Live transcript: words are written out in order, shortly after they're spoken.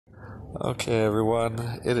Okay,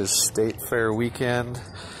 everyone, it is State Fair weekend,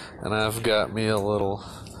 and I've got me a little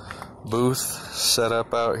booth set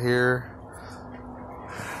up out here.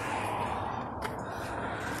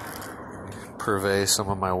 Purvey some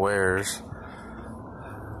of my wares,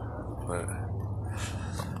 but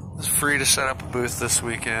it's free to set up a booth this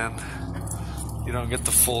weekend. You don't get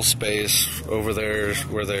the full space over there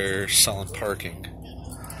where they're selling parking,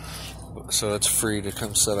 so it's free to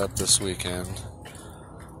come set up this weekend.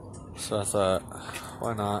 So I thought,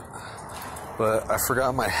 why not? But I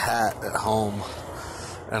forgot my hat at home,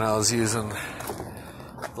 and I was using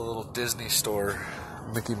the little Disney store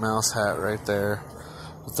Mickey Mouse hat right there.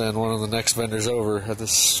 But then one of the next vendors over had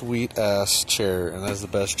this sweet ass chair, and that's the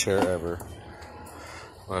best chair ever.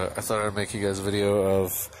 But I thought I'd make you guys a video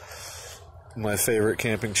of my favorite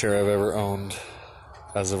camping chair I've ever owned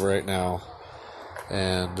as of right now,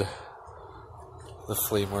 and the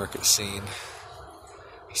flea market scene.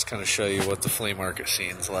 Just kind of show you what the flea market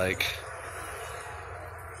scene's like.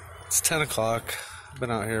 It's 10 o'clock. I've been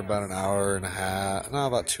out here about an hour and a half. No,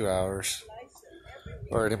 about 2 hours.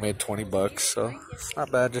 Already made 20 bucks, so it's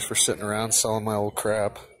not bad just for sitting around selling my old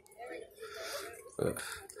crap. But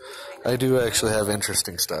I do actually have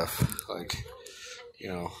interesting stuff, like, you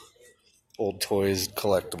know, old toys,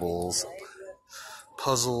 collectibles,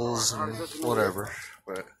 puzzles, and whatever.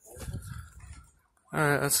 But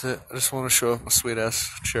alright, that's it. I just want to show off my sweet ass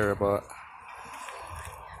chair I bought.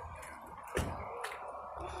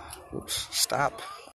 Oops, stop.